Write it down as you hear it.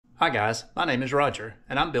Hi guys, my name is Roger,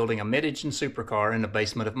 and I'm building a mid-engine supercar in the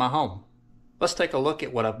basement of my home. Let's take a look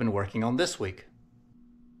at what I've been working on this week.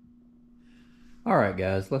 Alright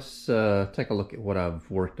guys, let's take a look at what I've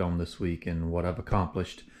worked on this week and what I've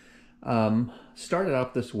accomplished. Started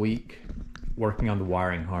out this week working on the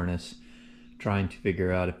wiring harness, trying to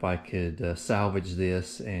figure out if I could salvage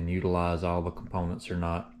this and utilize all the components or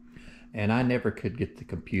not. And I never could get the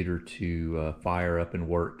computer to fire up and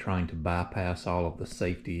work, trying to bypass all of the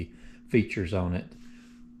safety features on it.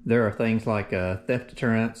 There are things like theft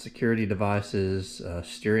deterrent, security devices,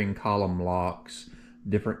 steering column locks,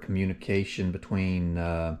 different communication between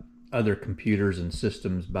other computers and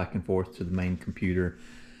systems back and forth to the main computer.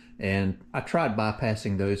 And I tried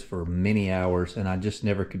bypassing those for many hours, and I just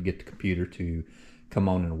never could get the computer to come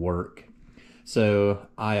on and work. So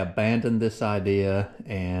I abandoned this idea,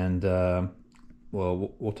 and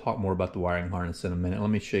well, we'll talk more about the wiring harness in a minute.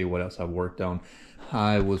 Let me show you what else I've worked on.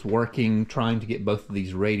 I was trying to get both of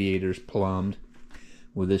these radiators plumbed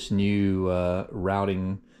with this new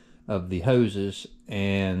routing of the hoses,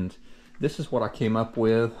 and this is what I came up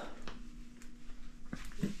with.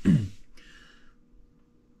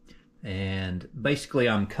 And basically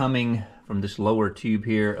I'm coming from this lower tube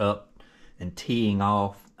here up and teeing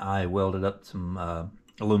off. I welded up some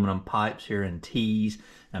aluminum pipes here in T's.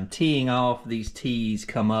 I'm teeing off. These T's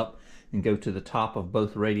come up and go to the top of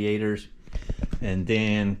both radiators, and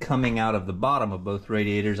then coming out of the bottom of both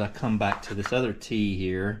radiators I come back to this other T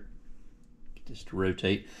here, just to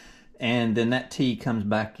rotate, and then that T comes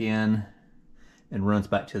back in and runs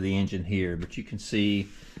back to the engine here. But you can see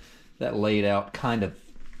that laid out kind of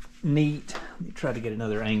neat. Let me try to get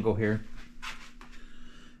another angle here.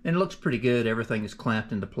 And it looks pretty good. Everything is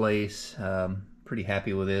clamped into place. Pretty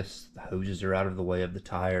happy with this. The hoses are out of the way of the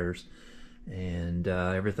tires, and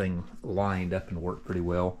everything lined up and worked pretty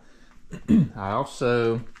well. I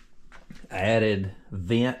also added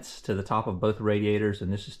vents to the top of both radiators,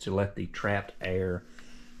 and this is to let the trapped air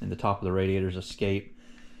in the top of the radiators escape.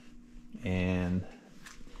 And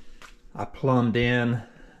I plumbed in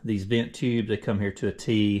these vent tubes. They come here to a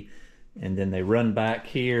T, and then they run back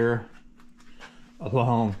here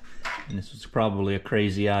along, and this was probably a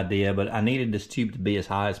crazy idea, but I needed this tube to be as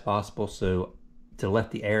high as possible, so to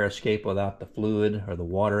let the air escape without the fluid or the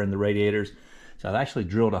water in the radiators. So I've actually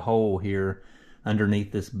drilled a hole here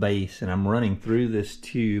underneath this base, and I'm running through this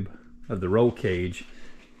tube of the roll cage.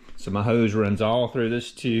 So my hose runs all through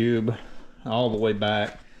this tube all the way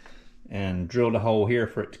back, and drilled a hole here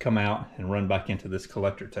for it to come out and run back into this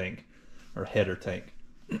collector tank or header tank.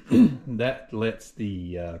 That lets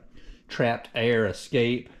the trapped air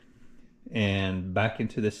escape and back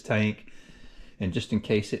into this tank, and just in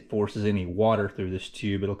case it forces any water through this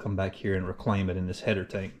tube, it'll come back here and reclaim it in this header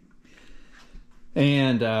tank.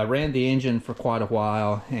 And ran the engine for quite a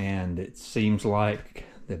while, and it seems like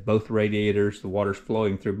that both radiators, the water's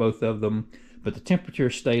flowing through both of them, but the temperature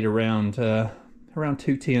stayed around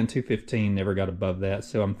 210, 215, never got above that.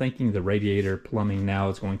 So I'm thinking the radiator plumbing now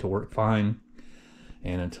is going to work fine.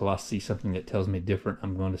 And until I see something that tells me different,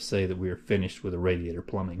 I'm going to say that we are finished with the radiator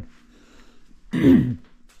plumbing.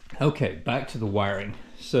 Okay, back to the wiring.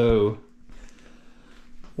 So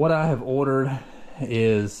what I have ordered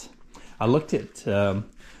is, I looked at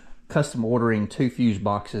custom ordering 2 fuse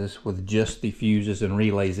boxes with just the fuses and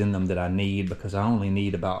relays in them that I need, because I only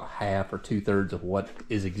need about half or 2/3 of what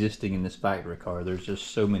is existing in this factory car. There's just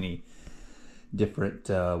so many different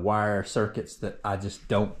wire circuits that I just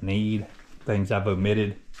don't need, things I've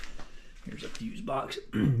omitted. Here's a fuse box.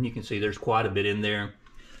 You can see there's quite a bit in there.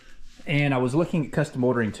 And I was looking at custom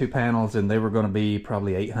ordering 2 panels, and they were going to be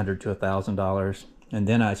probably $800 to $1,000. And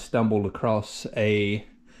then I stumbled across a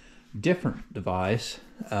different device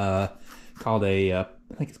called I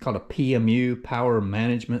think it's called a PMU, Power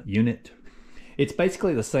Management Unit. It's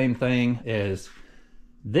basically the same thing as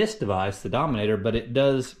this device, the Dominator, but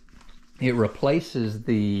it replaces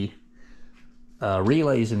the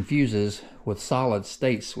relays and fuses with solid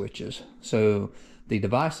state switches. So the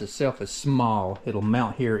device itself is small. It'll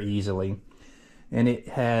mount here easily, and it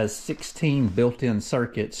has 16 built-in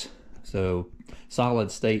circuits, so solid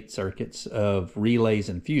state circuits of relays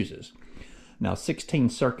and fuses. Now 16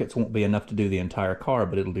 circuits won't be enough to do the entire car,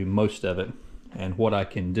 but it'll do most of it. And what I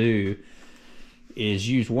can do is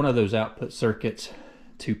use one of those output circuits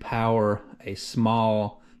to power a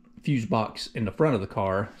small fuse box in the front of the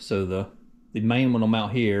car. So the main one will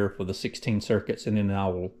mount here for the 16 circuits, and then I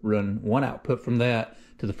will run one output from that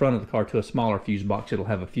to the front of the car to a smaller fuse box. It'll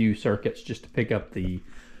have a few circuits just to pick up the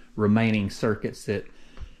remaining circuits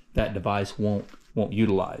that device won't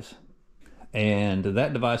utilize. And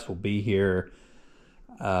that device will be here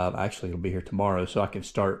Actually, it'll be here tomorrow, so I can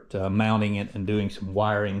start mounting it and doing some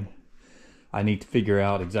wiring. I need to figure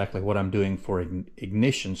out exactly what I'm doing for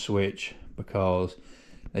ignition switch, because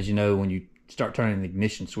as you know, when you start turning the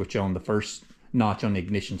ignition switch on, the first notch on the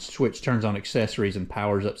ignition switch turns on accessories and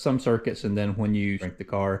powers up some circuits, and then when you crank the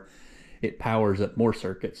car, it powers up more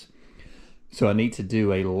circuits. So I need to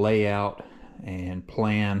do a layout and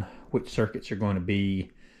plan which circuits are going to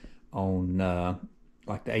be on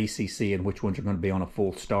like the ACC and which ones are going to be on a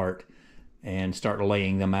full start, and start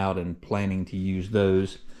laying them out and planning to use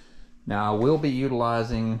those. Now I will be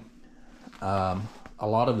utilizing a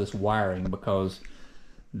lot of this wiring because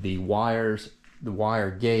the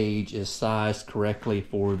wire gauge is sized correctly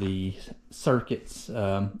for the circuit's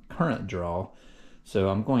current draw. So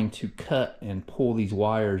I'm going to cut and pull these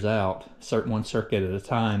wires out, one circuit at a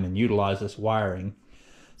time, and utilize this wiring,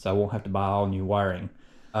 so I won't have to buy all new wiring.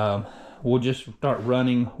 We'll just start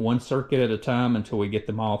running one circuit at a time until we get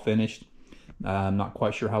them all finished. I'm not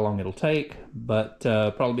quite sure how long it'll take, but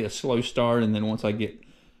probably be a slow start, and then once I get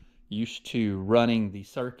used to running the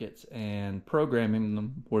circuits and programming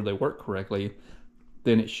them where they work correctly,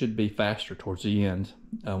 then it should be faster towards the end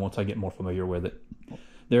once I get more familiar with it.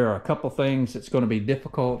 There are a couple things that's going to be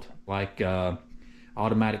difficult, like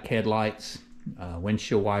automatic headlights,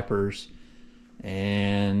 windshield wipers,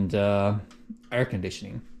 and air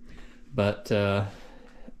conditioning. But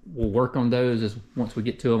we'll work on those once we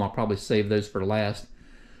get to them. I'll probably save those for last.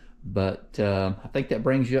 But I think that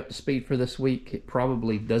brings you up to speed for this week. It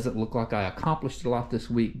probably doesn't look like I accomplished a lot this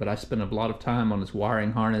week, but I spent a lot of time on this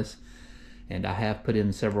wiring harness, and I have put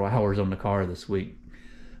in several hours on the car this week.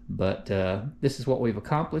 But this is what we've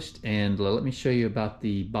accomplished, and let me show you about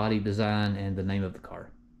the body design and the name of the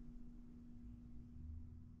car.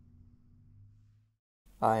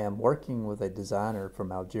 I am working with a designer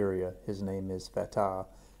from Algeria. His name is Fatah,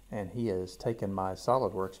 and he has taken my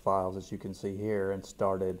SolidWorks files, as you can see here, and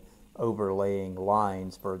started overlaying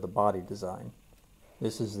lines for the body design.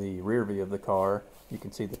 This is the rear view of the car. You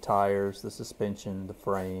can see the tires, the suspension, the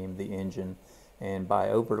frame, the engine, and by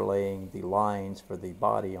overlaying the lines for the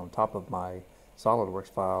body on top of my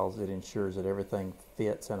SolidWorks files, it ensures that everything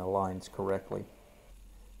fits and aligns correctly.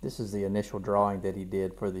 This is the initial drawing that he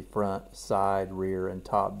did for the front, side, rear, and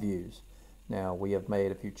top views. Now, we have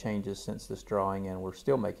made a few changes since this drawing, and we're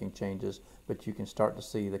still making changes, but you can start to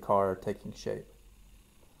see the car taking shape.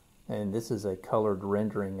 And this is a colored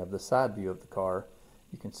rendering of the side view of the car.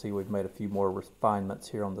 You can see we've made a few more refinements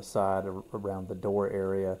here on the side around the door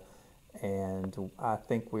area, and I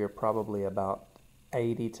think we are probably about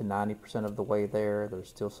 80 to 90% of the way there. There's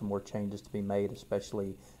still some more changes to be made,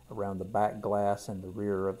 especially around the back glass and the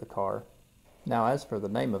rear of the car. Now, as for the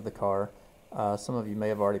name of the car, some of you may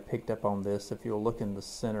have already picked up on this. If you'll look in the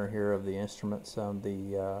center here of the instruments on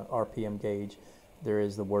the RPM gauge, there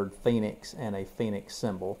is the word Phoenix and a Phoenix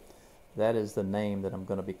symbol. That is the name that I'm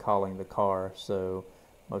going to be calling the car. So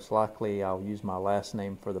most likely I'll use my last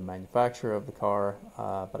name for the manufacturer of the car,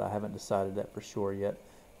 but I haven't decided that for sure yet.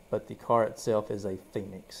 But the car itself is a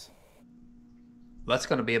Phoenix. That's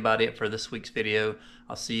going to be about it for this week's video.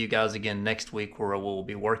 I'll see you guys again next week, where we'll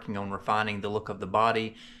be working on refining the look of the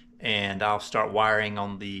body, and I'll start wiring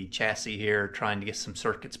on the chassis here, trying to get some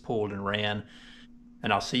circuits pulled and ran.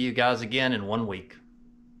 And I'll see you guys again in 1 week.